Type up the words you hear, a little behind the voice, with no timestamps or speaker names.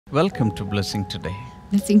Welcome to Blessing Today.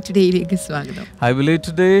 Blessing Todayയിലേക്ക് സ്വാഗതം. I believe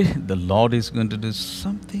today the Lord is going to do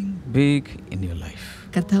something big in your life.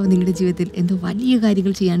 കർത്താവ് നിങ്ങളുടെ ജീവിതത്തിൽ എന്തോ വലിയ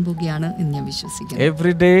കാര്യങ്ങൾ ചെയ്യാൻ പോകുകയാണ് എന്ന് ഞാൻ വിശ്വസിക്കുന്നു.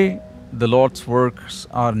 Every day the Lord's works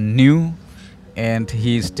are new and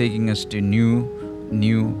He is taking us to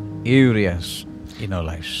new areas in our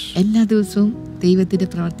lives. എല്ലാ ദിവസവും ദൈവത്തിന്റെ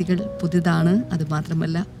പ്രവർത്തികൾ പുതുതാണ്. അത്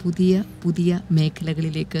മാത്രമല്ല പുതിയ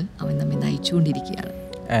മേഖലകളിലേക്ക് അവൻ നമ്മെ നയിച്ചുകൊണ്ടിരിക്കുകയാണ്.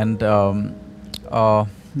 And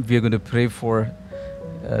we are going to pray for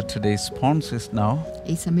today's sponsors now.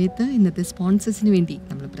 ഈ സമയത്ത് ഇന്നത്തെ സ്പോൺസേഴ്സിന് വേണ്ടി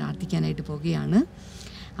നമ്മൾ പ്രാർത്ഥിക്കാനായിട്ട് പോവുകയാണ്.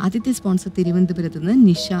 ആദ്യത്തെ സ്പോൺസർ തിരുവനന്തപുരത്ത് നിന്ന്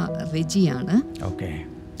നിഷ റെജിയാണ്. Okay.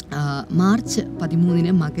 മാർച്ച്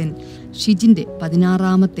 13 മകൻ ഷിജിന്റെ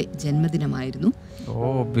 16ാമത്തെ ജന്മദിനമായിരുന്നു.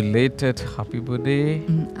 Belated happy birthday.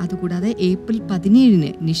 അതുകൂടാതെ ഏപ്രിൽ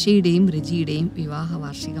 17 നിഷയുടെയും റെജിയുടെയും വിവാഹ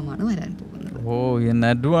വാർഷികമാണ് വരാൻ പോകുന്നത്. In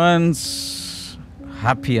advance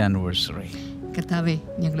happy anniversary. കർത്താവെ,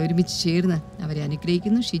 ഞങ്ങൾ ഒരുമിച്ച് ചേർന്ന് അവരെ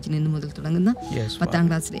അനുഗ്രഹിക്കുന്നു. ഷിജിൻ ഇന്നു മുതൽ തുടങ്ങുന്ന 10ാം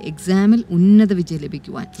ക്ലാസ്സിലെ എക്സാമിൽ ഉന്നത വിജയം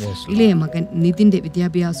ലഭിക്കുവാൻ, ഇളയ മകൻ നിതിന്റെ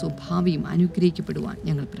വിദ്യാഭ്യാസവും ഭാവിയും അനുഗ്രഹിക്കപ്പെടുവാൻ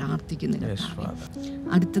ഞങ്ങൾ പ്രാർത്ഥിക്കുന്നു.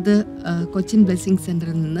 അടുത്തത് കൊച്ചിൻ ബ്ലെസ്സിംഗ്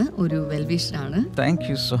സെന്ററിൽ നിന്ന് ഒരു വെൽവിഷറാണ്. Thank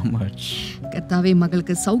you so much. കർത്താവെ,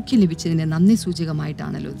 മകൾക്ക് സൗഖ്യം ലഭിച്ചതിന് നന്ദി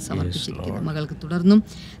സൂചകമായിട്ടാണല്ലോ ഇത് സമർപ്പിച്ചിരിക്കുന്നത്. മകൾക്ക് തുടർന്നും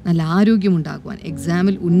നല്ല ആരോഗ്യമുണ്ടാകുവാൻ,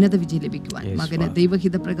 എക്സാമിൽ ഉന്നത വിജയം ലഭിക്കുവാൻ, മകന്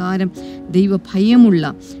ദൈവഹിത പ്രകാരം ദൈവഭയമുള്ള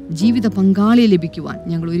ജീവിത പങ്കാളി ലഭിക്കുവാൻ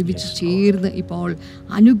ഞങ്ങൾ ഒരുമിച്ച് ചേർന്ന് ഇപ്പോൾ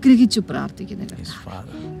അനുഗ്രഹിച്ചു പ്രാർത്ഥിക്കുന്നു.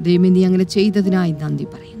 ദൈവമേ, നീ അങ്ങനെ ചെയ്തതിനായി നന്ദി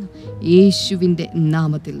പറയുന്നു, യേശുവിന്റെ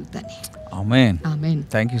നാമത്തിൽ തന്നെ. Amen. Amen.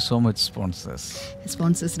 Thank you so much, sponsors.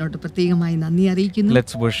 സ്പോൺസേഴ്സിനോട് പ്രത്യേകമായി നന്ദി അറിയിക്കുന്നു.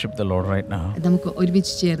 Let's worship the Lord right now. നമുക്ക്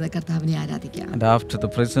ഒരുമിച്ച് ചേർന്ന് കർത്താവിനെ ആരാധിക്കാം. And after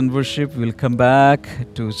the present worship, we'll come back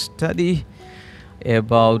to study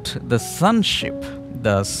about the sonship,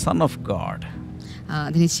 the Son of God.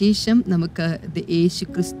 അതിനുശേഷം നമുക്ക് യേശു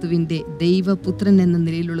ക്രിസ്തുവിൻ്റെ ദൈവപുത്രൻ എന്ന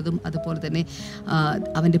നിലയിലുള്ളതും അതുപോലെ തന്നെ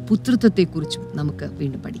അവൻ്റെ പുത്രത്വത്തെക്കുറിച്ചും നമുക്ക്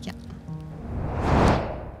വീണ്ടും പഠിക്കാം.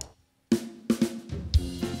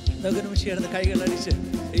 കൈകളടിച്ച്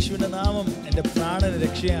യേശുവിൻ്റെ നാമം എൻ്റെ പ്രാണന്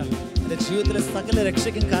രക്ഷയാണ്. എൻ്റെ ജീവിതത്തിലെ സകല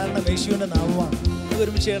രക്ഷയ്ക്കും കാരണം യേശുവിൻ്റെ നാമമാണ്.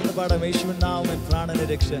 ഒരുമിച്ച് ചേർന്ന് പാടാം. യേശുവിൻ്റെ നാമം എൻ്റെ പ്രാണന്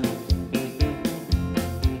രക്ഷ.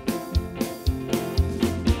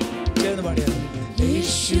 ചേർന്ന് പാടിയാണ്.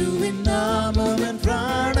 യേശുവിൻ നാമം എൻ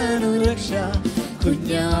പ്രാണനു രക്ഷ,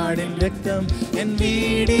 കുഞ്ഞാടിൻ രക്തം എൻ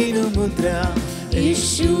വീടിനു മുദ്ര.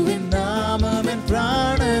 യേശുവിൻ നാമം എൻ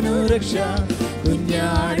പ്രാണനു രക്ഷ,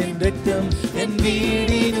 കുഞ്ഞാടിൻ രക്തം എൻ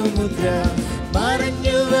വീടിനു മുദ്ര.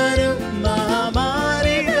 മറഞ്ഞു വരും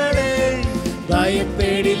മഹാമാരികളെ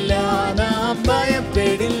ഭയപ്പെടില്ല, നാം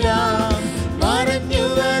ഭയപ്പെടില്ല. മറഞ്ഞു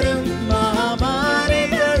വരും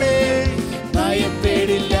മഹാമാരികളെ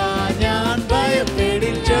ഭയപ്പെടില്ല, ഞാൻ ഭയപ്പെടില്ല.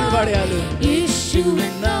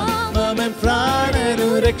 യേശുവിൻ നാമം എൻ പ്രാണനു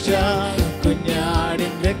രക്ഷ,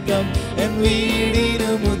 കുഞ്ഞാടിൻ രക്തം എൻ വീടിനു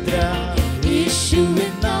മുദ്ര.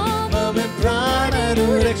 യേശുവിൻ നാമം എൻ പ്രാണനു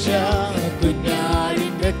രക്ഷ,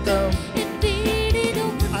 കുഞ്ഞാടിൻ രക്തം.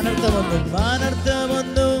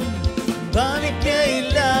 അനർത്ഥമൊന്നും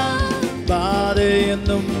ഭാവിക്കയില്ല,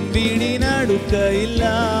 ബാധയൊന്നും വീടിനടുക്കയില്ല.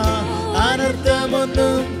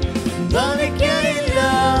 അനർത്ഥമൊന്നും ഭാവിക്കയില്ല,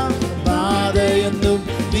 ബാധയൊന്നും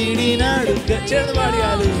വീടിനടുക്ക. ചേർന്ന്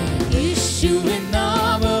പാടിയാലും. യേശുവിൻ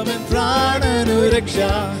നാമം എൻ പ്രാണനു രക്ഷ,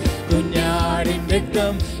 കുഞ്ഞാടിൻ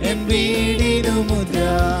രക്തം എൻ വീടിനു മുദ്ര.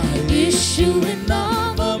 യേശുവിൻ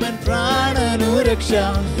നാമം എൻ പ്രാണനു രക്ഷ,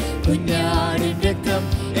 കുഞ്ഞാടിൻ രക്തം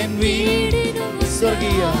എൻ വീടിനു.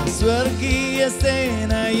 സ്വർഗീയ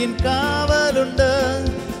സേനയിൻ കാവലുണ്ട്,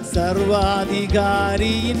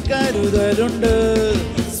 സർവാധികാരിയിൻ കരുതലുണ്ട്.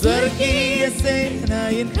 സ്വർഗീയ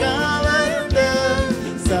സേനയിൻ കാവലുണ്ട്,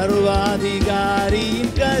 സർവാധികാരിയിൻ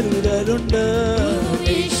കരുതലുണ്ട്.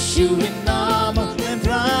 യേശുവിൻ നാമം എൻ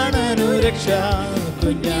പ്രാണനു രക്ഷ,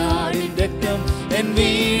 കുഞ്ഞാടിൻ രക്തം എൻ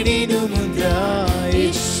വീടിനു മുദ്ര.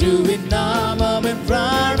 യേശുവിൻ നാമം എൻ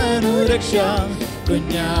പ്രാണനു രക്ഷ,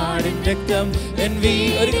 കുഞ്ഞാടിൻ രക്തം എൻ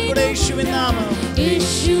ഒരിക്കൽ കൂടെ. യേശുവിൻ നാമം,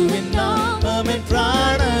 യേശുവിൻ നാമം എൻ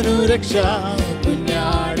പ്രാണനു രക്ഷ,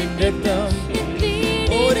 കുഞ്ഞാടിൻ രക്തം.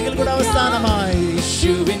 ഒരിക്കൽ കൂടെ അവസാനമായി.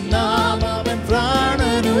 യേശുവിൻ നാമം എൻ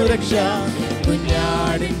പ്രാണനു രക്ഷ,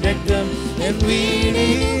 കുഞ്ഞാടിൻ രക്തം എൻ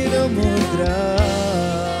വീടിനു മുദ്ര.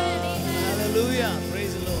 Hallelujah.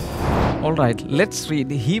 Praise the Lord. All right, let's read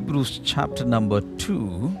Hebrews chapter number 2.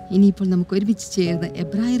 ഇനിയിപ്പോൾ നമുക്ക് ഒരുമിച്ച് ചേർന്ന്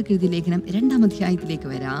എബ്രായർക്ക് എഴുതിയ ലേഖനം 2ാം അധ്യായത്തിലേക്ക്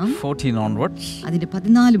വരാം. 14 onwards. അതിന്റെ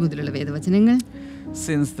 14 മുതലുള്ള വേദവചനങ്ങൾ.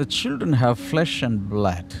 Since the children have flesh and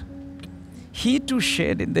blood, he too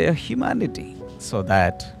shared in their humanity, so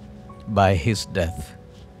that by his death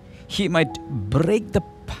he might break the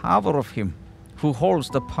power of him who holds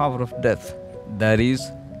the power of death, that is,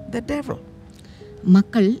 the devil.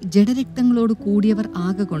 മക്കൾ ജഡരക്തങ്ങളോട് കൂടിയവർ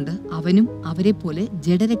ആകൊണ്ട് അവനും അവരെ പോലെ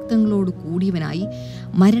ജഡരക്തങ്ങളോട് കൂടിയവനായി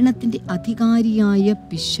മരണത്തിന്റെ അധികാരിയായ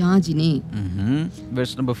പിശാചിനെ.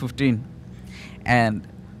 Verse number 15. And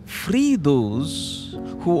free those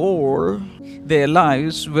who all their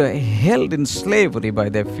lives were held in slavery by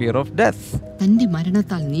their fear of death. തന്റെ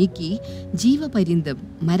മരണത്താൽ നീക്കി ജീവപര്യന്തം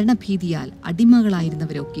മരണഭീതിയാൽ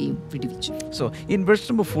അടിമകളായിരുന്നവരൊക്കെയും വിടുവിച്ചു. So in verse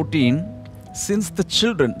number 14, since the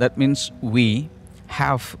children, that means we,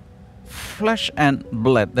 have flesh and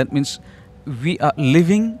blood, that means we are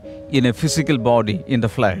living in a physical body in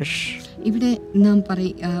the flesh. ഇവിടെ നാം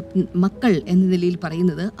മക്കൾ എന്ന നിലയിൽ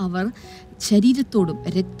പറയുന്നത് അവർ ശരീരത്തോടും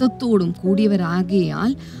രക്തത്തോടും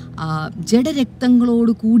കൂടിയവരാകയാൽ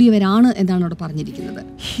ജഡരക്തങ്ങളോട് കൂടിയവരാണ് എന്നാണ് അവിടെ പറഞ്ഞിരിക്കുന്നത്.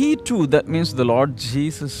 He too, that means the Lord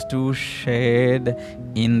Jesus too, shared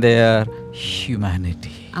in their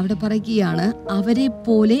humanity. അവിടെ പറയുകയാണ് അവരെ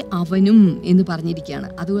പോലെ അവനും എന്ന് പറഞ്ഞിരിക്കുകയാണ്.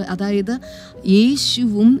 അതായത്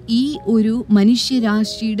യേശുവും ഈ ഒരു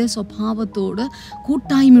മനുഷ്യരാശിയുടെ സ്വഭാവത്തോട്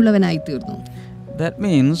കൂട്ടായ്മയുള്ളവനായി തീർന്നു. That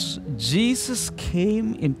means Jesus came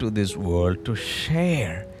into this world to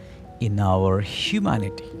share in our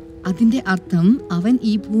humanity. അതിന്റെ അർത്ഥം അവൻ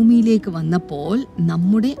ഈ ഭൂമിയിലേക്ക് വന്നപ്പോൾ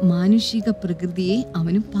നമ്മുടെ മാനുഷിക പ്രകൃതിയെ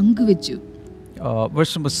അവനും പങ്കുവെച്ചു.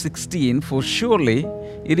 Verse number 16, for surely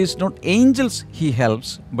it is not angels he helps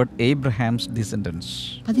but Abraham's descendants.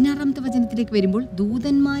 16ാമത്തെ വചനത്തിലേക്ക് വരുമ്പോൾ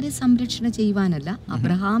ദൂതന്മാരെ സംരക്ഷണ ചെയ്യുവാനല്ല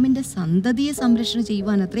അബ്രഹാമിന്റെ സന്തതിയെ സംരക്ഷണ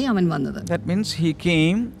ചെയ്യുവാനത്രേ അവൻ വന്നത്. That means he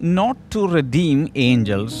came not to redeem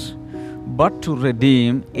angels but to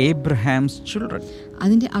redeem Abraham's children.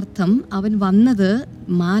 അതിന്റെ അർത്ഥം അവൻ വന്നത്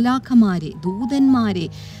മാലാഖമാരെ ദൂതന്മാരെ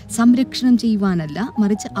സംരക്ഷണം ചെയ്യുവാനല്ല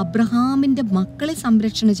മറിച്ച് അബ്രഹാമിന്റെ മക്കളെ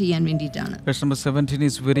സംരക്ഷണ ചെയ്യാൻ വേണ്ടിയിട്ടാണ്. Verse number 17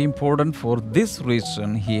 is very important. For this reason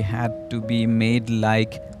he had to be made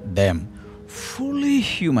like them, fully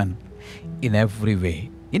human in every way,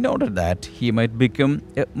 in order that he might become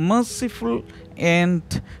a merciful and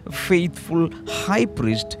faithful high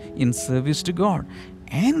priest in service to God,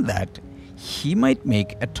 and that he might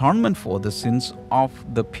make atonement for the sins of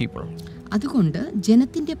the people. അതുകൊണ്ട്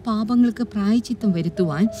ജനത്തിന്റെ പാപങ്ങൾക്ക് പ്രായശ്ചിത്തം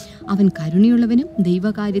വരുത്തുവാൻ അവൻ കരുണയുള്ളവനും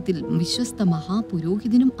ദൈവകാര്യത്തിൽ വിശ്വസ്ത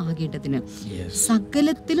മഹാപുരോഹിതനും ആകേണ്ടതിന്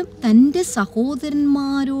സകലത്തിലും തന്റെ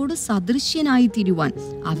സഹോദരന്മാരോട് സദൃശ്യനായി തീരുവാൻ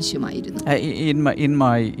ആവശ്യമായിരുന്നു.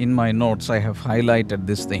 In my notes I have highlighted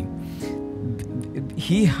this thing.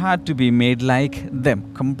 He had to be made like them,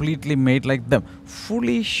 completely made like them,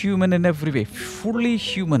 fully human in every way, fully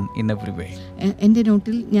human in every way. എൻ്റെ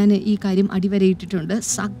നോട്ടിൽ ഞാൻ ഈ കാര്യം അടിവരയിട്ടിട്ടുണ്ട്.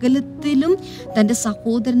 സകലത്തിലും തൻ്റെ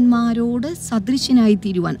സഹോദരന്മാരോട് സദൃശ്യനായി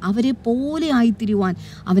തീരുവാൻ അവരെ പോലെ ആയിത്തീരുവാൻ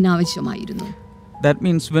അവൻ ആവശ്യമായിരുന്നു. That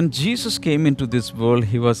means when Jesus came into this world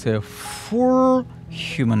he was a full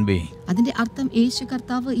human being. അതിന്റെ അർത്ഥം യേശു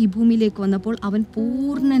കർത്താവ് ഈ ഭൂമിയിലേക്ക് വന്നപ്പോൾ അവൻ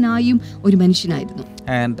പൂർണ്ണനായും ഒരു മനുഷ്യനായിരുന്നു.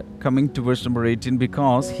 And coming to verse number 18,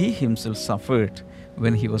 because he himself suffered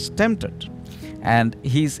when he was tempted and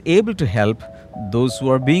he is able to help those who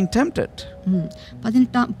are being tempted.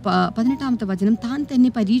 18ാമത്തെ വചനം താൻ തന്നെ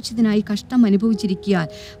പരീക്ഷിതനായി കഷ്ടം അനുഭവിച്ചിരിക്കാൻ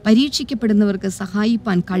പരീക്ഷിക്കപ്പെടുന്നവർക്ക്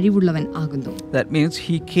സഹായിപ്പാൻ കഴിവുള്ളവൻ ആകുന്നു. That means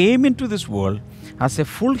he came into this world as a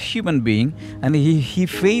full human being and he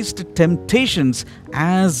faced temptations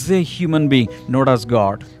as a human being, not as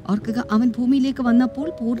God. ഓർക്കുക, അവൻ ഭൂമിയിലേക്ക് വന്നപ്പോൾ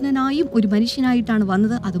പൂർണ്ണനായും ഒരു മനുഷ്യനായിട്ടാണ്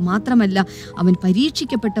വന്നത്. അത് മാത്രമല്ല, അവൻ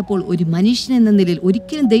പരീക്ഷിക്കപ്പെട്ടപ്പോൾ ഒരു മനുഷ്യൻ എന്ന നിലയിൽ,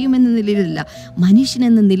 ഒരിക്കലും ദൈവം എന്ന നിലയിലല്ല, മനുഷ്യൻ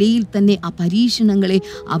എന്ന നിലയിൽ തന്നെ ആ പരീക്ഷണങ്ങളെ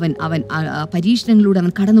പരീക്ഷണങ്ങളിലൂടെ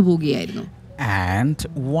അവൻ കടന്നു പോവുകയായിരുന്നു. And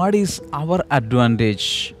what is our advantage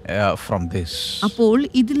from this? അപ്പോൾ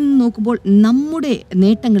ഇതിൽ നിന്ന് നോക്കുമ്പോൾ നമ്മുടെ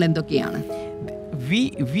നേട്ടങ്ങൾ എന്തൊക്കെയാണ്?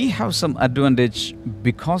 We have some advantage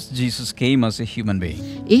because Jesus came as a human being.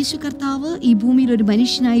 യേശു കർത്താവ് ഈ ഭൂമിയിൽ ഒരു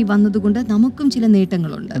മനുഷ്യനായി വന്നതുകൊണ്ട് നമുക്കും ചില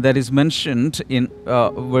നേട്ടങ്ങളുണ്ട്. That is mentioned in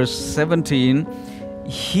verse 17.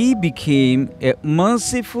 He became a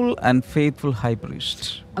merciful and faithful high priest.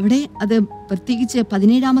 അവിടെ അത് പ്രത്യേകിച്ച്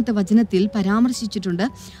 17ാമത്തെ വചനത്തിൽ പരാമർശിച്ചിട്ടുണ്ട്.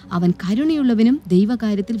 അവൻ കരുണയുള്ളവനും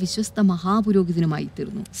ദൈവകാര്യത്തിൽ വിശ്വസ്ത മഹാപുരോഹിതനുമായി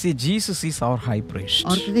തീർന്നു. See, Jesus is our high priest.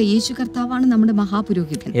 ഓർക്കുക, യേശു കർത്താവാണ് നമ്മുടെ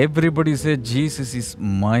മഹാപുരോഹിതൻ. Everybody say Jesus is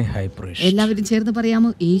my high priest. എല്ലാവരും ചേർന്ന്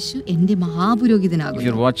പറയാമോ, യേശു എൻ്റെ മഹാപുരോഹിതനാകുന്നു. If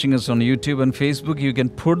you're watching us on YouTube and Facebook, you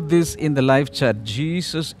can put this in the live chat.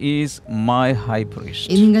 Jesus is my high priest.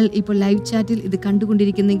 നിങ്ങൾ ഇപ്പോൾ ലൈവ് ചാറ്റിൽ ഇത്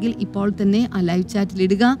കണ്ടുകൊണ്ടിരിക്കുന്നെങ്കിൽ ഇപ്പോൾ തന്നെ ആ ലൈവ് ചാറ്റിൽ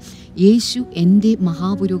ഇടുക, യേശു എൻ്റെ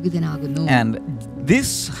മഹാപുരോഹിതനാകുന്നു. And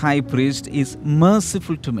this high priest is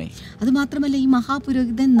merciful to me. അത് മാത്രമല്ല ഈ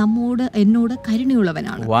മഹാപുരോഹിതൻ എന്നോട്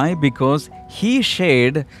കരുണയുള്ളവനാണ്. Why? Because he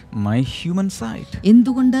shared my human side.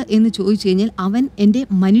 എന്തുകൊണ്ട് എന്ന് ചോദിച്ചു കഴിഞ്ഞാൽ അവൻ എൻ്റെ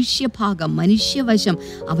മനുഷ്യവശം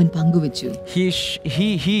അവൻ പങ്കുവച്ചു.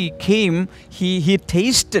 He came, he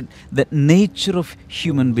tasted the nature of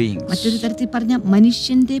human beings. മറ്റൊരു തരത്തിൽ പറഞ്ഞ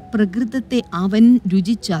മനുഷ്യന്റെ പ്രകൃതത്തെ അവൻ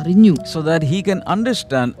രുചിച്ചറിഞ്ഞു. So that he can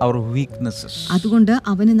understand our weaknesses. അതുകൊണ്ട്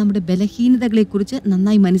അവന് നമ്മുടെ ബലഹീനതകളെ കുറിച്ച്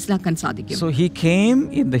നന്നായി മനസ്സിലാക്കാൻ സാധിക്കും. So he came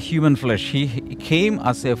in the human flesh. He came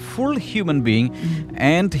as a full human being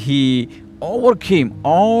and he overcame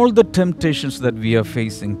all the temptations that we are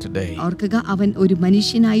facing today. ഓർക്കുക, അവൻ ഒരു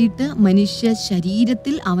മനുഷ്യനായിട്ട് മനുഷ്യ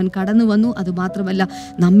ശരീരത്തിൽ അവൻ കടന്നു വന്നു. അതുമാത്രമല്ല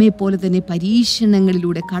നമ്മെ പോലെ തന്നെ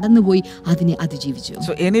പരീക്ഷണങ്ങളിലൂടെ കടന്നുപോയി അതിനെ അതിജീവിച്ചു.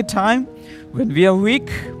 So anytime when we are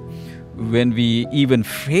weak, when we even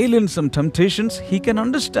fail in some temptations, he can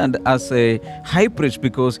understand as a high priest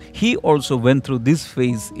because he also went through this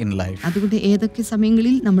phase in life. അതുകൊണ്ട് ഏതൊക്കെ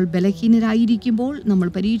സമയങ്ങളിൽ നമ്മൾ ബലഹീനരായിരിക്കുമ്പോൾ, നമ്മൾ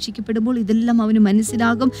പരീക്ഷിക്കപ്പെടുമ്പോൾ ഇതെല്ലാം അവന്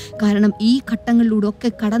മനസ്സിലാകും. കാരണം ഈ ഘട്ടങ്ങളിലൂടെ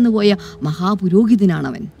ഒക്കെ കടന്നുപോയ മഹാപുരോഹിതനാണ്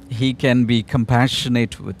അവൻ. He can be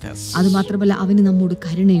compassionate with us. അതുമാത്രമല്ല അവന് നമ്മോട്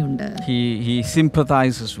കരുണയുണ്ട്. He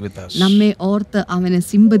sympathizes with us. നമ്മെ ഓർത്ത് അവന്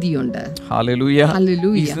സിമ്പതിയുണ്ട്. Hallelujah.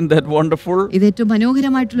 Hallelujah. Isn't that wonderful? ഇത് ഏറ്റവും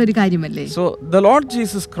മനോഹരമായിട്ടുള്ള ഒരു കാര്യമല്ലേ? So the Lord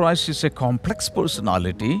Jesus Christ is a complex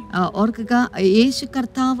personality. ഓർക്കുക, യേശു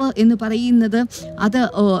കർത്താവ് എന്ന് പറയുന്നത്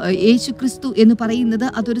യേശു ക്രിസ്തു എന്ന് പറയുന്നത്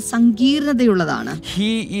അതൊരു സങ്കീർണതയുള്ളതാണ്.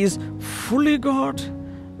 He is fully God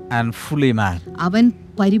and fully man. അവൻ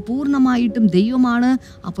പരിപൂർണമായിട്ടും ദൈവമാണ്,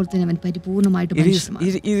 അപ്പോൾ തന്നെ അവൻ പരിപൂർണമായിട്ടും മനുഷ്യനാണ്.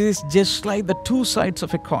 It is just like the two sides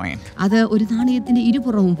of a coin. അത് ഒരു നാണയത്തിന്റെ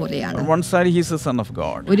ഇരുപുറവും പോലെയാണ്. On one side he is the son of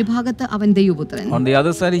God. ഒരു ഭാഗത്ത് അവൻ ദൈവപുത്രൻ. On the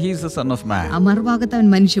other side he is the son of man. മറുഭാഗത്ത് അവൻ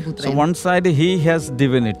മനുഷ്യപുത്രൻ. So one side he has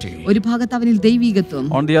divinity. ഒരു ഭാഗത്ത് അവനിൽ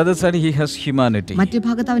ദൈവികത്വം. On the other side he has humanity. മറ്റേ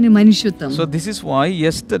ഭാഗത്ത് അവനിൽ മനുഷ്യത്വം. So this is why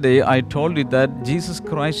yesterday I told you that Jesus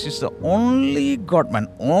Christ is the only God man,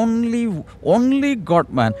 only God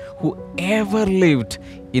man who ever lived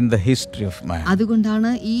in the history of man. അതുകൊണ്ടാണ്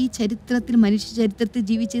ഈ ചരിത്രത്തിൽ, മനുഷ്യ ചരിത്രത്തിൽ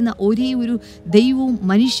ജീവിച്ചിരുന്ന ഒരേ ഒരു ദൈവവും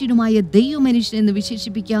മനുഷ്യനുമായ ദൈവമനുഷ്യൻ എന്ന്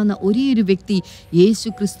വിശേഷിപ്പിക്കാവുന്ന ഒരേ ഒരു വ്യക്തി യേശു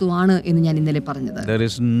ക്രിസ്തു ആണ് എന്ന് ഞാൻ ഇന്നലെ പറഞ്ഞത്. There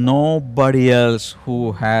is nobody else who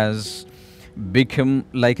has become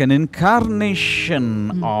like an incarnation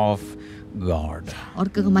of God.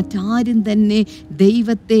 ഓർക്കുക, മറ്റാരും തന്നെ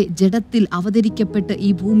ദൈവത്തെ ജഡത്തിൽ അവതരിക്കപ്പെട്ട്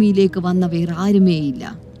ഈ ഭൂമിയിലേക്ക് വന്ന വേറെ ആരുമേയില്ല.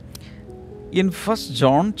 In 1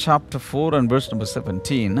 John chapter 4 and verse number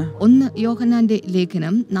 17, 1 യോഹന്നാന്റെ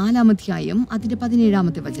ലേഖനം 4-ാം അധ്യായം അതിന്റെ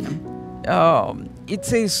 17-ാമത്തെ വചനം, it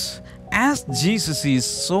says, as Jesus is,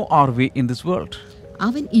 so are we in this world.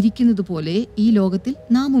 അവൻ ഇരിക്കുന്നത് പോലെ ഈ ലോകത്തിൽ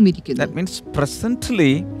നാമും ഇരിക്കുന്നു. That means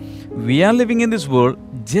presently we are living in this world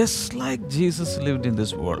just like Jesus lived in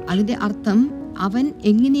this world. അതിന്റെ അർത്ഥം അവൻ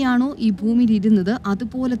എങ്ങനെയാണോ ഈ ഭൂമിയിൽ ഇരുന്നത്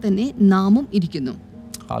അതുപോലെ തന്നെ നാമും ഇരിക്കുന്നു.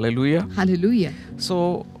 Hallelujah. Hallelujah. So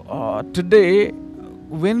today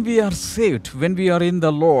when we are saved, when we are in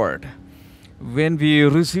the Lord, when we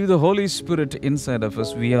receive the Holy Spirit inside of us,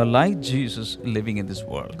 we are like Jesus living in this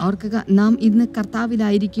world. ഓർക്കുക, നാം ഇന്ന്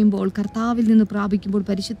കർത്താവിലായിരിക്കുമ്പോൾ, കർത്താവിൽ നിന്ന് പ്രാപിക്കുമ്പോൾ,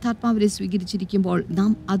 പരിശുദ്ധാത്മാവിനെ സ്വീകരിച്ചിരിക്കുമ്പോൾ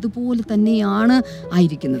നാം അതുപോലെ തന്നെയാണ്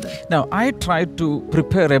ആയിരിക്കുന്നത്. Now I tried to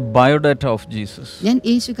prepare a biodata of Jesus. ഞാൻ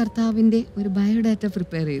യേശു കർത്താവിന്റെ ഒരു ബയോഡാറ്റ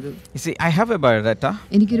പ്രിപ്പയർ ചെയ്തു. You see, I have a biodata.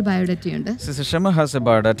 എനിക്കൊരു ബയോഡാറ്റയുണ്ട്. Sister Kshama has a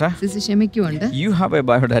biodata. Sister ക്ഷമയ്ക്കും ഉണ്ട്. You have a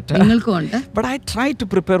biodata. നിങ്ങൾക്കും ഉണ്ട്. But I tried to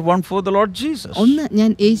prepare one for the Lord Jesus. ഒന്ന് ഞാൻ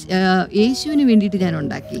യേശുവിന് വേണ്ടിയിട്ട് ഞാൻ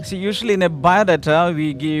ഉണ്ടാക്കി. See, usually in a biodata we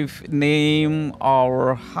give name, our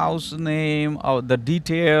house name, the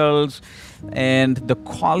details and the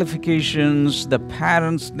qualifications, the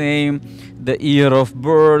parents' name, the year of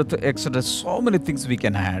birth, etc. So many things we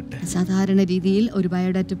can add. സാധാരണ രീതിയിൽ ഒരു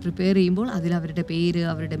biodata prepare ചെയ്യുമ്പോൾ അതിൽ അവരുടെ പേര്,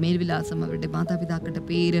 അവരുടെ മേൽവിലാസം, അവരുടെ മാതാപിതാക്കളുടെ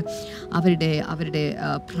പേര്, അവരുടെ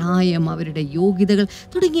പ്രായം, അവരുടെ യോഗ്യതകൾ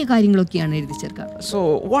തുടങ്ങിയ കാര്യങ്ങളൊക്കെയാണ് എഴുതി ചേർക്കാറ്. So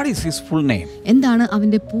what is his full name? എന്താണ്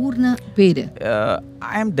അവന്റെ പൂർണ്ണ പേര്?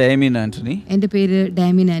 I am Damien Anthony. എൻ്റെ പേര്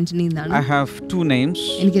ഡാമിയൻ ആന്റണി എന്നാണ്. I have two names.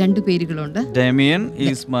 എനിക്ക് രണ്ട് പേരുകളുണ്ട്. Damien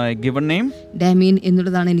is my given name. Damian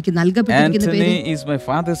എന്നുള്ളതാണ് എനിക്ക് നൽകപ്പെട്ടിരിക്കുന്ന പേര്. Anthony is my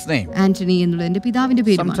father's name. Antony എന്നുള്ളത് എൻ്റെ പിതാവിന്റെ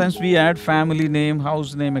പേരുമാണ്. Sometimes we add family name,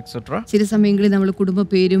 house name, etc. ചില സമയങ്ങളിൽ നമ്മൾ കുടുംബ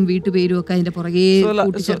പേരും വീട്ടുപേരും ഒക്കെ അതിന്റെ പുറകെ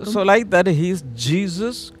കൂട്ടിച്ചേർക്കും. So like that he is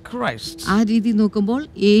Jesus Christ. ആ രീതി നോക്കുമ്പോൾ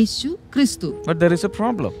യേശു ക്രിസ്തു. But there is a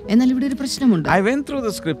problem. എന്നാൽ ഇവിടെ ഒരു പ്രശ്നമുണ്ട്. I went through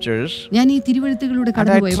the scriptures ഞാൻ ഈ തിരുവെഴുത്തുകളിലൂടെ and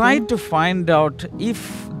I tried to find out if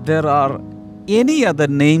there are any other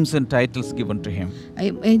names and titles given to him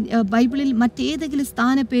ബൈബിളിൽ മറ്റേതെങ്കിലും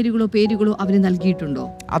സ്ഥാനപ്പേരുകളോ പേരുകളോ അവന് നൽകിയിട്ടുണ്ടോ?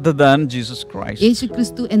 other than Jesus Christ?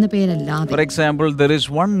 യേശുക്രിസ്തു എന്ന പേരല്ലാതെ. For example, there is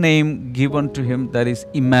one name given to him, that is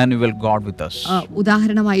Emmanuel, God with us.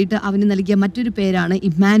 ഉദാഹരണമായിട്ട് അവന് നൽകിയ മറ്റൊരു പേരാണ്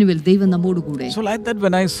ഇമ്മാനുവൽ, ദൈവം നമ്മോട് കൂടെ. So like that,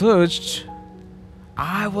 when I searched,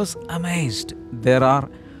 I was amazed. There are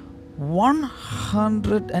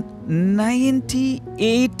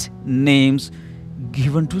 198 names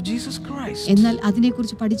given to Jesus Christ. എന്നാൽ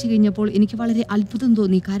അതിനെക്കുറിച്ച് പഠിച്ചു കഴിഞ്ഞപ്പോൾ എനിക്ക് വളരെ അത്ഭുതം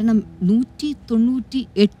തോന്നി. കാരണം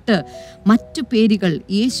 198 മറ്റു പേരുകൾ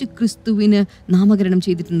യേശു ക്രിസ്തുവിന് നാമകരണം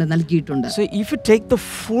ചെയ്തിട്ടുണ്ട്, നൽകിയിട്ടുണ്ട്. So if you take the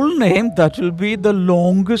full name, that will be the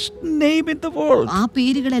longest name in the world. ആ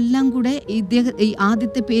പേരുകളെല്ലാം കൂടെ ഈ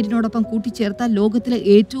ആദ്യത്തെ പേരിനോടൊപ്പം കൂട്ടിച്ചേർത്താൽ ലോകത്തിലെ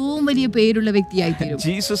ഏറ്റവും വലിയ പേരുള്ള വ്യക്തിയായി തീരും.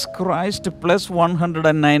 Jesus Christ plus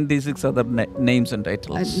 196 other names and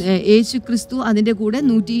titles. യേശു ക്രിസ്തു അതിന്റെ കൂടെ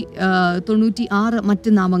 196 മറ്റ്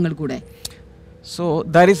നാമങ്ങൾ കൂടെ. So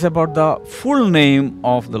that is about the full name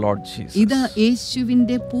of the Lord Jesus. ഇത്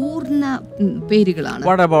യേശുവിന്റെ പൂർണ്ണ പേരുകളാണ്.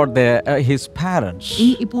 What about his parents?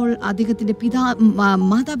 ഇനി ഇപ്പോൾ അദ്ദേഹത്തിന്റെ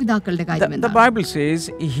മാതാപിതാക്കളുടെ കാര്യം എന്താണ്? The Bible says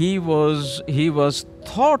he was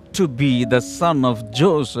thought to be the son of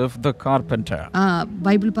Joseph the carpenter.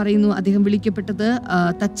 Bible പറയുന്നു അദ്ദേഹം വിളിക്കപ്പെട്ടത്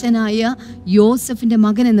തച്ചനായ യോസഫിന്റെ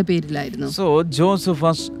മകൻ എന്ന പേരിലായിരുന്നു. So Joseph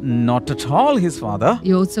was not at all his father.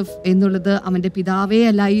 യോസഫ് എന്നുള്ളത് അവന്റെ പിതാവേ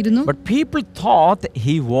അല്ലായിരുന്നു. But people thought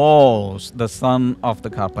he was the son of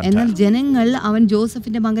the carpenter. എന്നാൽ ജനങ്ങൾ അവൻ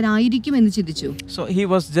ജോസഫിന്റെ മകനായിരിക്കും എന്ന് ചിന്തിച്ചു. So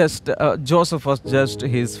Joseph was just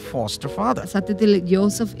his foster father. സത്യത്തിൽ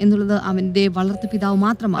യോസഫ് എന്നുള്ളത് അവന്റെ വളർത്തു പിതാവ്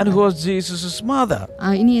മാത്രമാണ്. And who was Jesus' mother?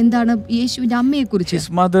 ഇനി എന്താണ് യേശുവിന്റെ അമ്മയെ കുറിച്ച്? His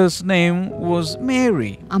mother's name was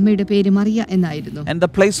Mary. അമ്മയുടെ പേര് മറിയ എന്നായിരുന്നു. And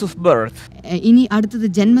the place of birth? ഇനി അടുത്തത്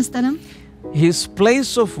ജന്മസ്ഥലം. His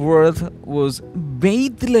place of birth was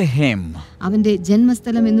Bethlehem. അവന്റെ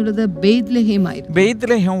ജന്മസ്ഥലം എന്നുള്ളത് ബേത്ലഹേം ആയിരുന്നു.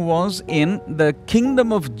 Bethlehem was in the kingdom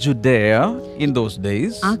of Judea in those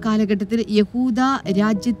days. ആ കാലഘട്ടത്തിൽ യഹൂദ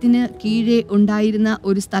രാജ്യത്തിന് കീഴെ ഉണ്ടായിരുന്ന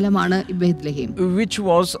ഒരു സ്ഥലമാണ് Bethlehem, which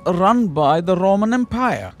was run by the Roman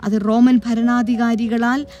Empire. അത് റോമൻ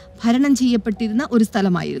ഭരണാധികാരികളാൽ ഭരണം ചെയ്യപ്പെട്ടിരുന്ന ഒരു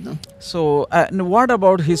സ്ഥലമായിരുന്നു. So what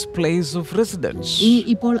about his place of residence?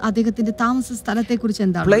 ഇപ്പോൾ അദ്ദേഹത്തിന്റെ താമസ സ്ഥലത്തെക്കുറിച്ച്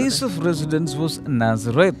എന്താണ്? Place of residence was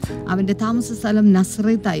Nazareth. അവന്റെ താമസ സ്ഥലം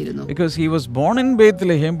നസറേത്ത് ആയിരുന്നു. Because he was born in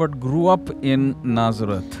Bethlehem but grew up in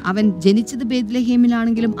Nazareth. അവൻ ജനിച്ചത്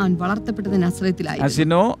ബേത്ലഹേമിലാണെങ്കിലും അവൻ വളർത്തപ്പെട്ടത് നസറേത്തിലായിരുന്നു. As you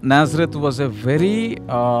know, Nazareth was a very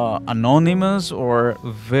anonymous or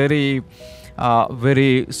very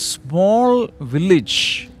small village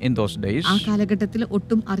in those days. ആ കാലഘട്ടത്തിൽ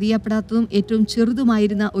ഒട്ടും അറിയപ്പെടാത്തതും ഏറ്റവും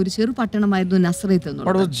ചെറുതുമായിരുന്ന ഒരു ചെറു പട്ടണമായിരുന്നു നസറേത്ത് എന്നുള്ളത്.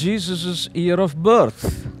 What was Jesus' year of birth?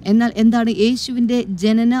 എന്നാൽ എന്താണ് യേശുവിന്റെ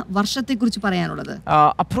ജനന വർഷത്തെക്കുറിച്ച് പറയാനുള്ളത്?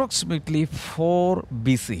 Approximately 4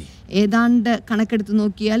 BC. ഏതാണ്ട് കണക്കെടുത്ത്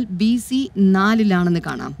നോക്കിയാൽ BC 4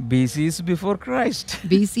 കാണാം. BC is before Christ.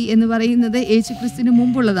 BC എന്ന് പറയുന്നത് യേശുക്രിസ്തുവിന്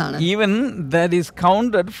മുമ്പുള്ളതാണ്. Even that is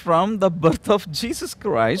counted from the birth of Jesus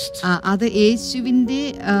Christ. അത് യേശുവിന്റെ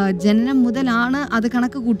ജനനം മുതലാണ് അത്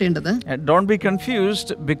കണക്ക് കൂട്ടേണ്ടത്. Don't be confused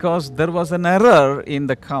because there was an error in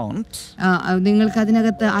the count. നിങ്ങൾക്ക്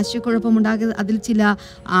അതിനകത്ത് ആശയക്കുഴപ്പം ഉണ്ടാകുന്നത് അതിൽ ചില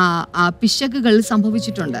പിശകുകൾ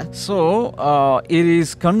സംഭവിച്ചിട്ടുണ്ട്. So it is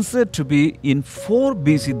considered to be in 4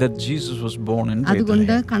 BC that Jesus was born in Bethlehem.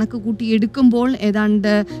 അതുകൊണ്ട് കണക്ക് കൂട്ടി എടുക്കുമ്പോൾ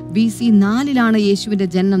ഏതാണ്ട് BC 4 യേശുവിന്റെ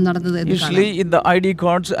ജനനം നടന്നത് എന്ന് കാണാം. Usually in the ID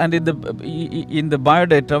cards and in the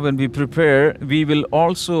biodata when we prepare, we will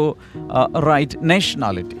also write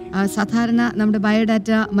nationality. സാധാരണ നമ്മുടെ ബയോഡാറ്റ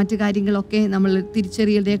മറ്റു കാര്യങ്ങളൊക്കെ നമ്മൾ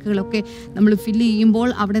തിരിച്ചറിയൽ രേഖകളൊക്കെ നമ്മൾ ഫില്ല് ചെയ്യുമ്പോൾ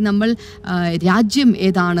അവിടെ നമ്മൾ രാജ്യം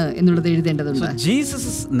ഏതാണ് എന്നുള്ളത് എഴുതേണ്ടതുണ്ട്. So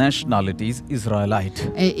Jesus' nationality is Israelite.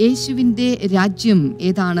 യേശുവിന്റെ രാജ്യം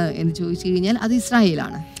ഏതാണ് എന്ന് ചോദിച്ചു കഴിഞ്ഞാൽ അത്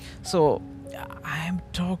ഇസ്രായേലാണ്. So I am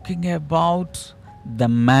talking about the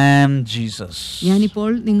man Jesus. ഞാനിപ്പോൾ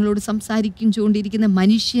നിങ്ങളോട് സംസാരിച്ചുകൊണ്ടിരിക്കുന്ന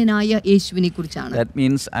മനുഷ്യനായ യേശുവിനെ കുറിച്ചാണ്. That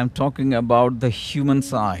means I'm talking about the human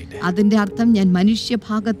side. അതിന്റെ അർത്ഥം ഞാൻ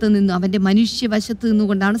മനുഷ്യഭാഗത്ത് നിന്ന് അവന്റെ മനുഷ്യവശത്ത്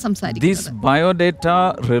നിന്നുകൊണ്ടാണ് സംസാരിക്കുന്നത്. This biodata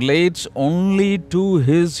relates only to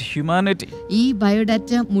his humanity. ഈ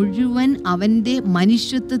ബയോഡാറ്റ മുഴുവൻ അവന്റെ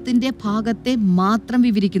മനുഷ്യത്വത്തിന്റെ ഭാഗത്തെ മാത്രം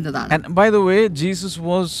വിവരിക്കുന്നതാണ്. And by the way, Jesus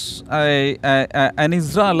was an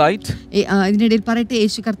Israelite. ഇതിനിടയിൽ പറയട്ടെ,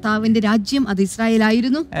 യേശു കർത്താവിന്റെ രാജ്യം അത് Israel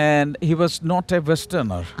ഇസ്രായേലായിരുന്നു. And he was not a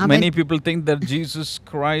Westerner. Many people think that Jesus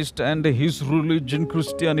Christ and his religion,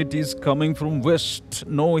 Christianity, is coming from West.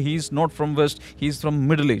 No, he is not from West. He is from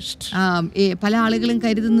Middle East. പല ആളുകളും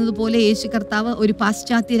കരുതുന്നത് പോലെ യേശു കർത്താവ് ഒരു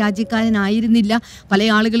പാശ്ചാത്യ രാജ്യക്കാരനായിരുന്നില്ല. പല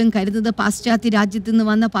ആളുകളും കരുതുന്നത് പാശ്ചാത്യ രാജ്യത്ത് നിന്ന്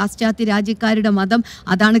വന്ന പാശ്ചാത്യ രാജ്യക്കാരുടെ മതം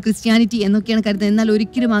അതാണ് ക്രിസ്ത്യാനിറ്റി എന്നൊക്കെയാണ് കരുതുന്നത്. എന്നാൽ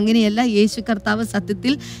ഒരിക്കലും അങ്ങനെയല്ല. യേശു കർത്താവ്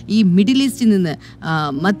സത്യത്തിൽ ഈ മിഡിൽ ഈസ്റ്റിൽ നിന്ന്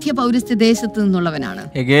മധ്യ പൗരസ്ത്യ ദേശത്ത് നിന്നുള്ളവനാണ്.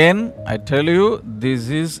 Again, I tell you, this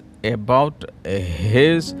is about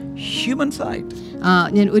his human side.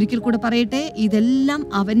 ഞാൻ ഒരിക്കൽ കൂടെ പറയട്ടെ, ഇതെല്ലാം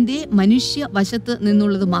അവന്റെ മനുഷ്യ വശത്ത്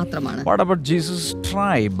നിന്നുള്ളത് മാത്രമാണ്. What about Jesus'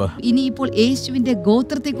 tribe? ഇനി ഇപ്പോൾ യേശുവിന്റെ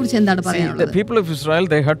ഗോത്രത്തെ കുറിച്ച് എന്താണ് പറയാനുള്ളത്? The people of Israel,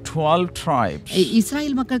 they had 12 tribes.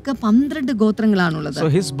 Israel മക്കൾക്ക് 12 ഗോത്രങ്ങളാണുള്ളത്.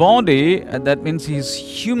 So his body, that means his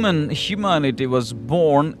humanity was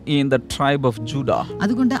born in the tribe of Judah.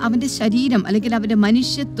 അതുകൊണ്ട് അവന്റെ ശരീരം അല്ലെങ്കിൽ അവന്റെ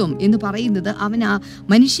മനുഷ്യത്വം എന്ന് പറയുന്നത് അവൻ ആ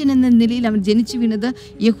മനുഷ്യൻ എന്ന നിലയിൽ അവൻ ജനിച്ചു വീണത്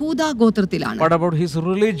യഹൂദ ഗോത്രത്തിലാണ്. What about his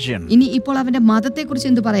religion? ഇനി ഇപ്പോൾ അവന്റെ മതത്തെ കുറിച്ച്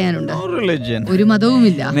എന്ത് പറയാനുണ്ട്? No religion. ഒരു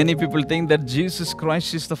മതവുമില്ല. Many people think that Jesus Christ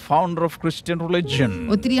is the founder of Christian religion.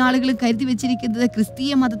 ഒത്തിരി ആളുകൾ കരുതി വെച്ചിരിക്കുന്നത്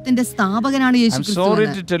ക്രിസ്തീയ മതത്തിന്റെ സ്ഥാപകനാണ് യേശു ക്രിസ്തു. I'm sorry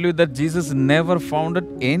to tell you that Jesus never founded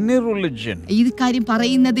any religion. ഈ കാര്യം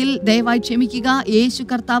പറയുന്നതിൽ ദയവായി ക്ഷമിക്കുക. യേശു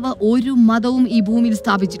കർത്താവ് ഒരു മതവും ഈ ഭൂമിയിൽ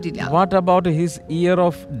സ്ഥാപിച്ചിട്ടില്ല. What about his year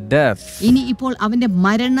of death? ഇനി ഇപ്പോൾ അവന്റെ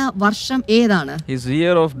മരണ വർഷം ഏതാണ്? His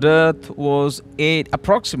year of death was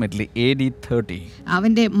approximately AD 30.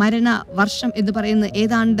 അവന്റെ മരണ വർഷം എന്ന് പറയുന്നത്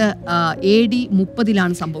ഏതാണ്ട് AD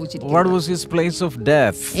 30 സംഭവിച്ചിരിക്കുന്നത്. What was his place of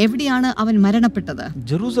death? എവിടെയാണ് അവൻ മരണപ്പെട്ടത്?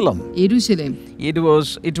 Jerusalem. യെരൂശലേം.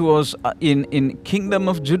 It was in kingdom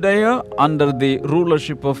of Judea under the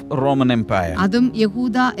rulership of Roman Empire. അതും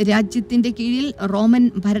യഹൂദ രാജ്യത്തിന്റെ കീഴിൽ റോമൻ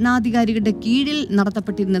ഭരണാധികാരികളുടെ കീഴിൽ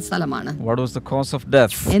നടത്തപ്പെട്ടിരുന്ന സ്ഥലമാണ്. What was the cause of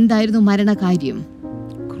death? എന്തായിരുന്നു മരണകാര്യം?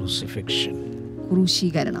 Crucifixion.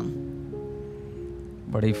 ക്രൂശീകരണം.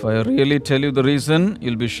 But if I really tell you the reason,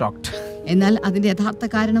 you'll be shocked. എന്നാൽ അതിന്റെ യഥാർത്ഥ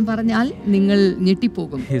കാരണം പറഞ്ഞാൽ നിങ്ങൾ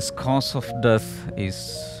ഞെട്ടിപ്പോകും. His cause of death is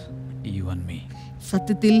you and me.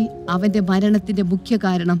 സത്യത്തിൽ അവന്റെ മരണത്തിന്റെ മുഖ്യ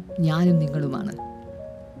കാരണം ഞാനും നിങ്ങളുമാണ്.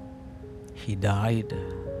 He died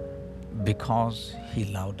because he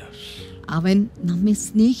loved us. അവൻ നമ്മെ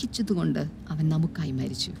സ്നേഹിച്ചതുകൊണ്ട് അവൻ നമുക്കായി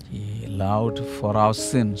മരിച്ചു. He loved for our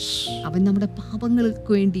sins. അവൻ നമ്മുടെ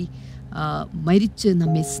പാപങ്ങൾക്ക് വേണ്ടി മരിച്ച്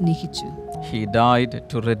നമ്മെ സ്നേഹിച്ചു. He died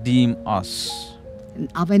to redeem us.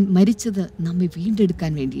 അവൻ മരിച്ചത് നമ്മെ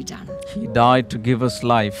വീണ്ടെടുക്കാൻ വേണ്ടിയിട്ടാണ്. He died to give us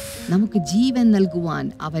life. നമുക്ക് ജീവൻ നൽകുവാൻ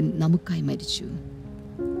അവൻ നമുക്കായി മരിച്ചു.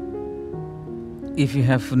 If you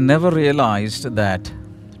have never realized that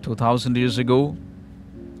 2000 years ago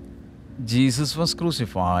Jesus was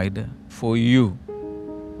crucified for you,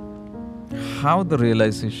 how the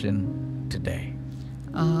realization today?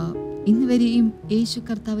 ഇന്ന് വരെയും യേശു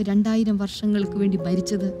കർത്താവ് 2000 വർഷങ്ങൾക്ക് വേണ്ടി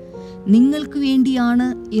മരിച്ചത് നിങ്ങൾക്ക് വേണ്ടിയാണ്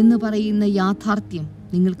എന്ന് പറയുന്ന യാഥാർത്ഥ്യം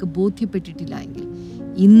നിങ്ങൾക്ക് ബോധ്യപ്പെട്ടിട്ടില്ല എങ്കിൽ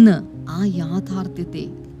ഇന്ന് ആ യാഥാർത്ഥ്യത്തെ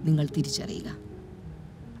നിങ്ങൾ തിരിച്ചറിയുക.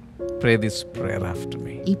 Pray this prayer after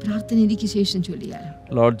me. ഈ പ്രാർത്ഥന എനിക്ക് ശേഷം ചൊല്ലിയാലും.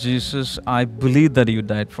 Lord Jesus, I believe that you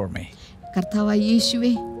died for me. കർത്താവായ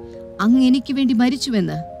യേശുവേ, അങ്ങ് എനിക്ക് വേണ്ടി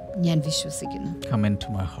മരിച്ചുവെന്ന് ഞാൻ വിശ്വസിക്കുന്നു. Come into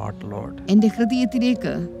my heart, Lord. എൻ്റെ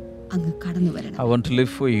ഹൃദയത്തിലേക്ക് അങ്ങ് കടന്നു വരണം. I want to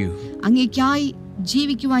live for you. അങ്ങേയ്ക്കായി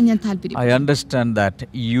ജീവിക്കുവാൻ ഞാൻ താല്പര്യപ്പെടുന്നു. I understand that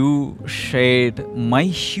you shared my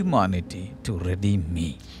humanity to redeem me.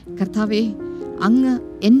 കർത്താവേ, അങ്ങ്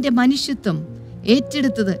എൻ്റെ മനുഷ്യത്വം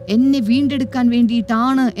ഏറ്റെടുത്തത് എന്നെ വീണ്ടെടുക്കാൻ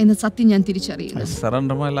വേണ്ടിയിട്ടാണ് എന്ന സത്യം ഞാൻ തിരിച്ചറിയുന്നു. I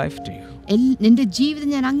surrender my life to you. എൻ്റെ ജീവിതം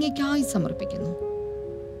ഞാൻ അങ്ങേയ്ക്കായി സമർപ്പിക്കുന്നു.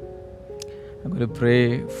 I'm going to pray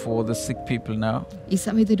for the sick people now. ഈ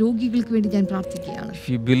സമയത്ത് രോഗികൾക്ക് വേണ്ടി ഞാൻ പ്രാർത്ഥിക്കുകയാണ്. If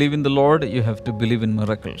you believe in the Lord, you have to believe in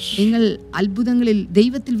miracles. നിങ്ങൾ അത്ഭുതങ്ങളിൽ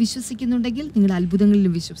ദൈവത്തിൽ വിശ്വസിക്കുന്നുണ്ടെങ്കിൽ നിങ്ങൾ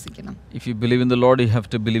അത്ഭുതങ്ങളിലും വിശ്വസിക്കണം. If you believe in the Lord, you have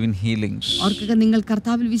to believe in healings. ഓർക്കുക, നിങ്ങൾ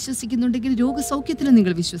കർത്താവിൽ വിശ്വസിക്കുന്നുണ്ടെങ്കിൽ രോഗസൗഖ്യത്തിലും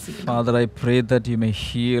നിങ്ങൾ വിശ്വസിക്കണം. Father, I pray that you may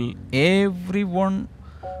heal everyone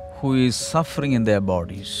who is suffering in their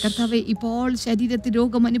bodies. കർത്താവേ, ഇപ്പോൾ ശരീരത്തിൽ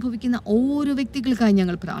രോഗം അനുഭവിക്കുന്ന ഓരോ വ്യക്തികൾക്കായി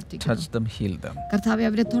ഞങ്ങൾ പ്രാർത്ഥിക്കുന്നു. Touch them, heal them. കർത്താവേ,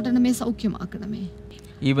 അവരെ തൊടണമേ, സൗഖ്യമാക്കണമേ.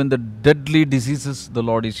 Even the deadly diseases, the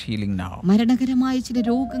Lord is healing now. മരണകരമായ ചില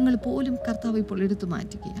രോഗങ്ങൾ പോലും കർത്താവ് ഇപ്പോൾ എടുത്തു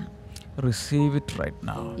മാറ്റുകയാണ്. Receive it right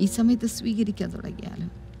now. ഈ സമയത്ത് സ്വീകരിക്കാൻ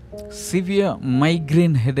തുടങ്ങിയാലും. Severe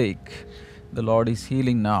migraine headache, the Lord is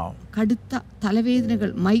healing now. കടുത്ത തലവേദനകൾ,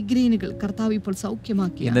 മൈഗ്രെയിനുകൾ കർത്താവ് ഇപ്പോൾ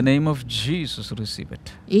സൗഖ്യമാക്കി. In the name of Jesus, receive it.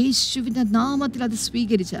 യേശുവിന്റെ നാമത്തിൽ അത്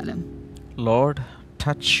സ്വീകരിച്ചാലും. Lord,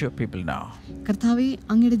 touch your people now. കർത്താവേ,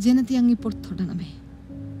 അങ്ങയുടെ ജനത്തെ അങ്ങ് ഇപ്പോൾ തൊടണമേ.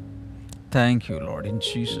 Thank you, Lord, in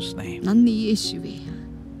Jesus' name. നന്ദി യേശുവേ,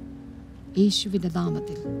 യേശുവിന്റെ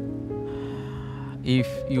നാമത്തിൽ. If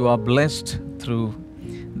you are blessed through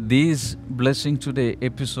these Blessing Today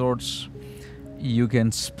episodes, you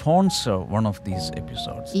can sponsor one of these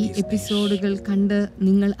episodes. ഈ എപ്പിസോഡുകൾ കണ്ട്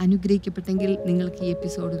നിങ്ങൾ അനുഗ്രഹിക്കപ്പെട്ടെങ്കിൽ നിങ്ങൾക്ക് ഈ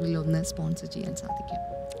എപ്പിസോഡുകളിൽ ഒന്ന് സ്പോൺസർ ചെയ്യാൻ സാധിക്കും.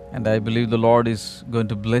 And I believe the Lord is going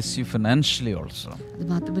to bless you financially also. അത്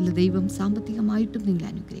മാത്രമല്ല ദൈവം സാമ്പത്തികമായിട്ടും നിങ്ങളെ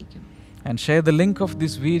അനുഗ്രഹിക്കും. And share the link of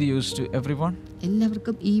these videos to everyone.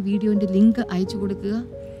 എല്ലാവർക്കും ഈ വീഡിയോന്റെ ലിങ്ക് അയച്ചു കൊടുക്കുക.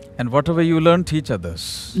 And whatever you learn, teach others.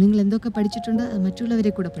 നിങ്ങൾ എന്തൊക്കെ പഠിച്ചിട്ടുണ്ട് അത്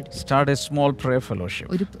മറ്റുള്ളവരെ കൂടെ പഠിപ്പിക്കുക. Start a small prayer fellowship.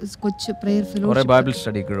 ഒരു കൊച്ചു prayer Or a fellowship Bible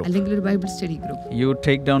study group. അല്ലെങ്കിൽ ഒരു Bible study group. You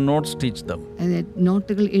take down notes, teach them.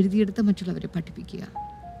 നോട്ടുകൾ എഴുതിയെടുത്ത് മറ്റുള്ളവരെ പഠിപ്പിക്കുക.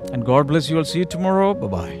 And God bless you all. See you tomorrow.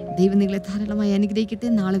 Bye-bye. ദൈവം നിങ്ങളെ ധാരാളമായി അനുഗ്രഹിക്കട്ടെ.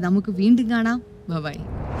 നാളെ നമുക്ക് വീണ്ടും കാണാം. ബൈ.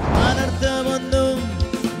 അനർത്ഥമൊന്നും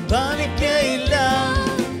ഭാവിക്കയില്ല,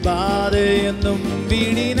 ബാധയൊന്നും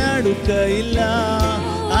വീടിനടുക്കയില്ല.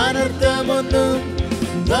 അനർത്ഥമൊന്നും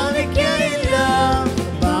ഭാവിക്കയില്ല,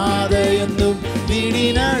 ബാധയൊന്നും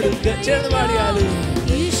വീടിനടുക്ക. ചേർന്ന് പാടിയാലും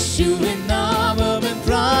യേശുവിൻ നാമമെൻ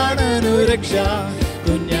പ്രാണനു രക്ഷ,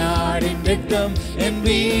 കുഞ്ഞാടിൻ രക്തം എൻ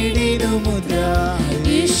വീടിനു മുദ്ര.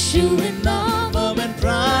 യേശുവിൻ നാമമെൻ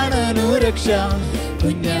പ്രാണനു രക്ഷ,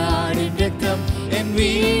 കുഞ്ഞാടിൻ രക്തം എൻ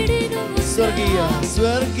വീടിനു.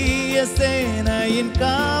 സ്വർഗീയ സേനയിൻ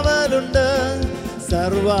കാവലുണ്ട്,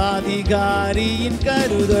 സർവാധികാരിയിൻ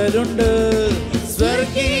കരുതലുണ്ട്.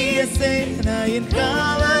 സ്വർഗീയ സേനയിൻ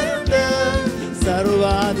കാവലുണ്ട്,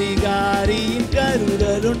 സർവാധികാരിയിൻ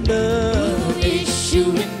കരുതലുണ്ട്.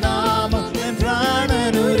 യേശുവിൻ നാമമെൻ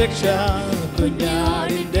പ്രാണനു രക്ഷ,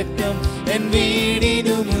 കുഞ്ഞാടിൻ രക്തം എൻ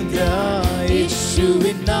വീടിനു മുദ്ര.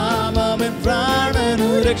 യേശുവിൻ നാമമെൻ പ്രാണനു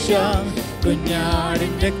രക്ഷ,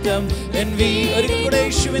 കുഞ്ഞാടിൻ രക്തം എൻ ഒരിക്കൽ കൂടെ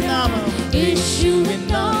യേശുവിൻ നാമം. യേശുവിൻ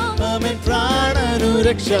നാമമെൻ പ്രാണനു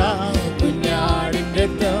രക്ഷ, കുഞ്ഞാടിൻ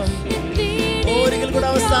രക്തം. ഒരിക്കൽ കൂടെ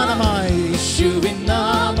അവസാനമായി യേശുവിൻ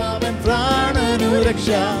നാമമെൻ പ്രാണനു രക്ഷ,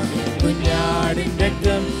 കുഞ്ഞാടിൻ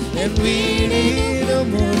രക്തം എൻ വീടിനു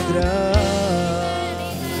മുദ്ര.